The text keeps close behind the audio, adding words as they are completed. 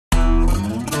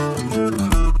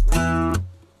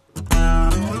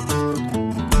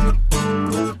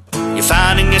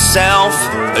yourself,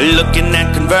 looking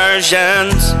at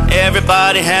conversions.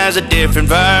 Everybody has a different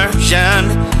version,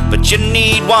 but you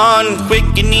need one quick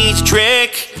and easy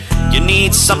trick. You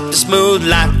need something smooth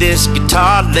like this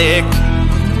guitar lick.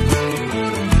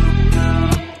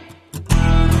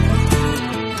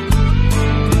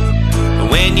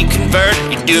 When you convert,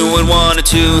 you're doing one or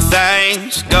two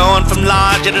things, going from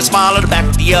larger to smaller to back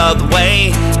the other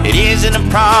way. It isn't a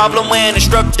problem when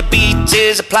InstrucaBeats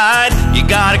is applied. You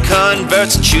gotta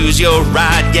convert, so choose your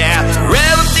ride, yeah.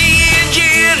 Rev up the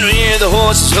engine, hear the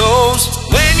horse's hooves.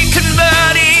 When you're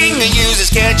converting, use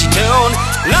this catchy tune.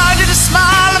 Larger to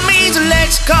smaller means the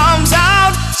legs comes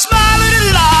out. Smaller to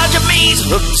larger means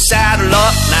hook the saddle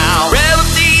up now. Rev up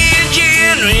the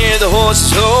engine, hear the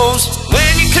horse's hooves.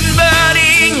 When you're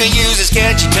converting, use this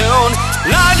catchy tune.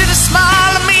 Larger to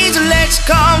smaller means the legs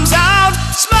comes out.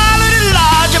 Smaller to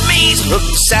larger means hook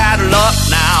the saddle up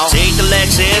now. Take the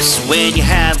Lexus when you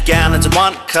have gallons and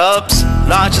 1 cups.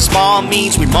 Large to small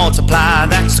means we multiply,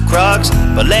 that's the crux.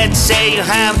 But let's say you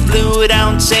have fluid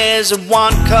ounces and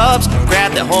 1 cups.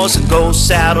 Grab that horse and go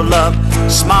saddle up.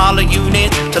 Smaller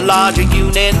unit to larger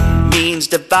unit means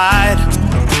divide.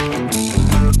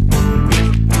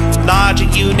 Larger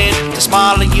unit to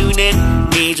smaller unit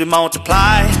means we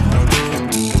multiply.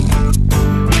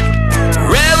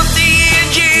 Rev up the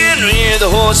engine, hear the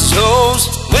horse's hooves.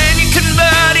 When you're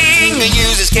converting,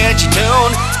 use this catchy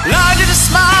tune. Larger to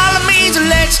smaller means the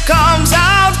legs comes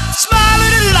out. Smaller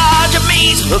to larger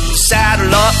means hook the saddle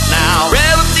up now.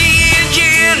 Rev up the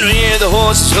engine, hear the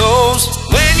horse's hooves.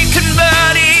 When you're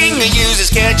converting, use this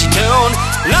catchy tune.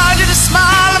 Larger to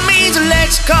smaller means the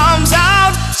legs comes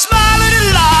out. Smaller to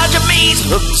larger means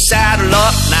hook the saddle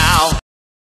up now.